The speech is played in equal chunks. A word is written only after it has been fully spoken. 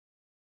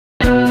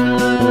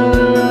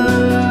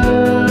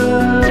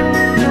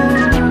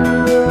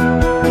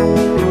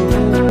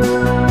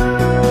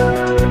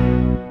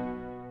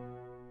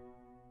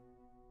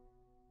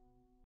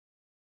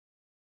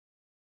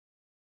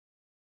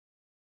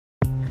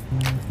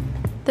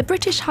The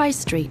British High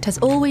Street has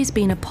always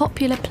been a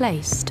popular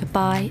place to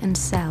buy and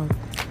sell.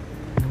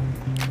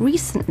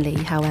 Recently,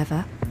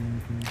 however,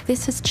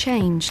 this has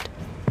changed.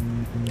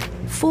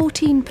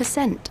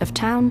 14% of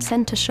town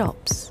centre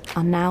shops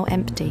are now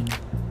empty.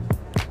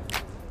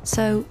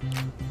 So,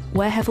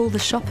 where have all the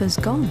shoppers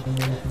gone?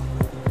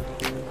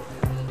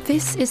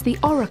 This is the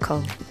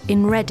Oracle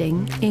in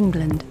Reading,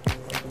 England.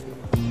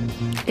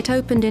 It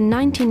opened in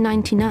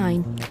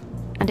 1999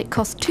 and it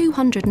cost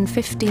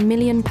 £250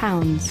 million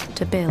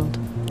to build.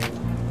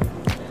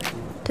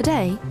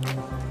 Today,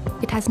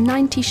 it has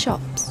 90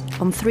 shops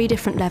on 3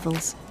 different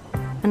levels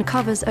and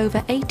covers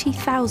over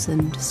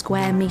 80,000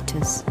 square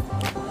metres.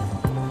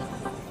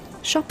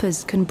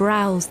 Shoppers can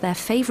browse their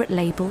favourite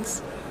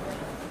labels,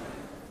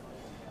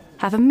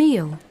 have a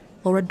meal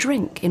or a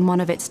drink in one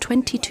of its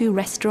 22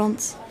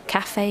 restaurants,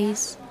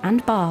 cafes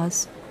and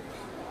bars,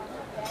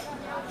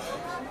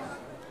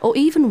 or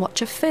even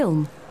watch a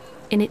film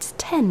in its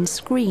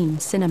 10-screen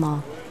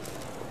cinema.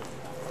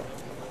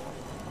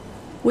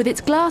 With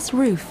its glass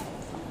roof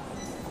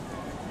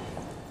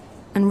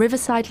and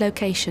riverside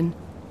location,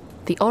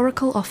 the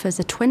Oracle offers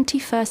a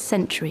 21st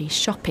century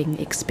shopping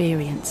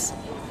experience.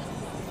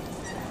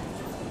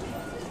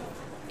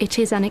 It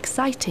is an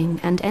exciting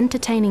and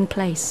entertaining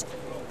place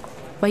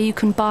where you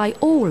can buy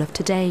all of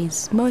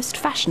today's most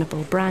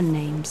fashionable brand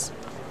names.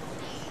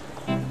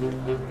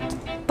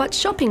 But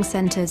shopping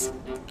centres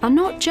are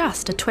not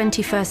just a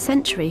 21st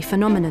century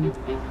phenomenon.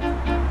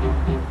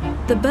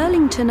 The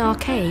Burlington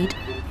Arcade,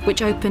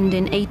 which opened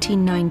in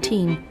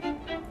 1819,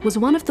 was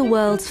one of the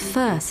world's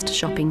first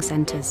shopping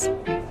centres.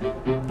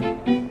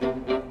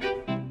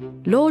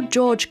 Lord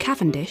George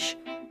Cavendish,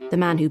 the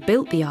man who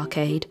built the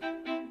arcade,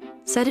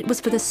 said it was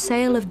for the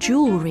sale of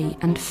jewellery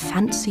and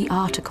fancy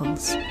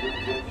articles.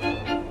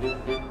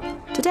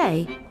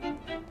 Today,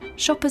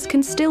 shoppers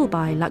can still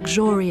buy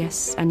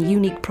luxurious and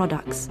unique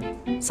products,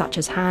 such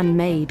as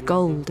handmade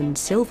gold and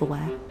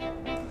silverware,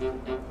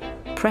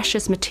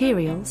 precious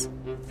materials,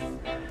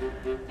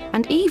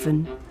 and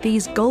even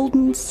these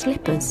golden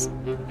slippers.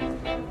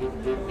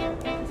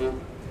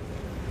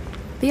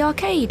 The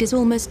arcade is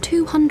almost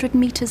 200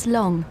 metres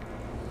long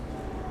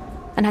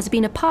and has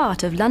been a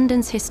part of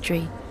London's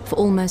history for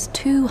almost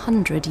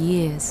 200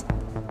 years.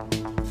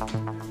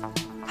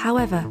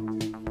 However,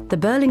 the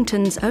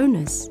Burlington's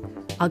owners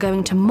are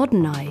going to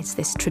modernise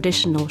this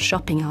traditional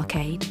shopping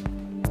arcade.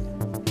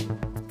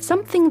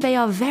 Something they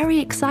are very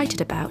excited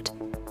about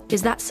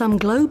is that some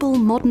global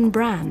modern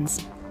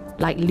brands,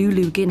 like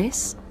Lulu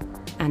Guinness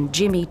and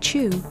Jimmy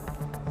Choo,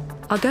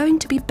 are going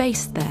to be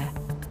based there,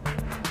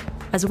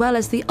 as well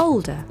as the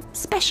older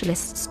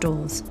specialist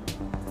stores,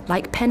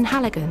 like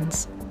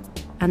Penhaligon's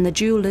and the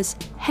jewellers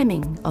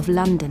Hemming of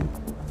London.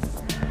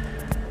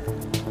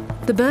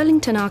 The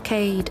Burlington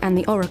Arcade and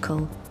the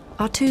Oracle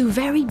are 2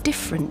 very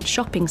different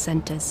shopping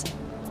centres,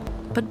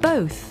 but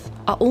both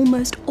are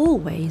almost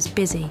always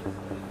busy.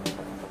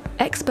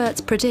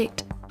 Experts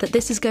predict that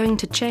this is going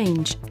to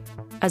change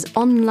as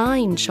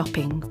online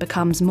shopping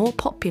becomes more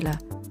popular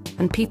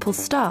and people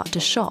start to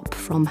shop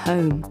from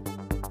home.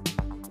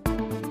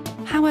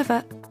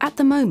 However, at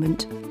the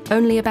moment,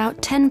 only about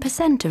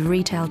 10% of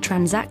retail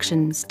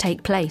transactions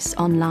take place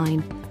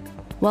online,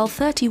 while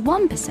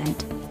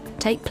 31%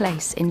 take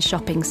place in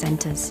shopping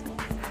centres.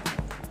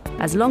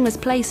 As long as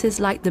places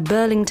like the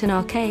Burlington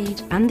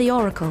Arcade and the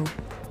Oracle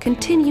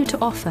continue to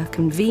offer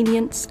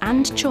convenience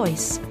and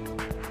choice,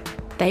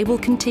 they will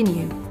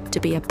continue to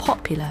be a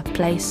popular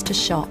place to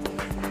shop.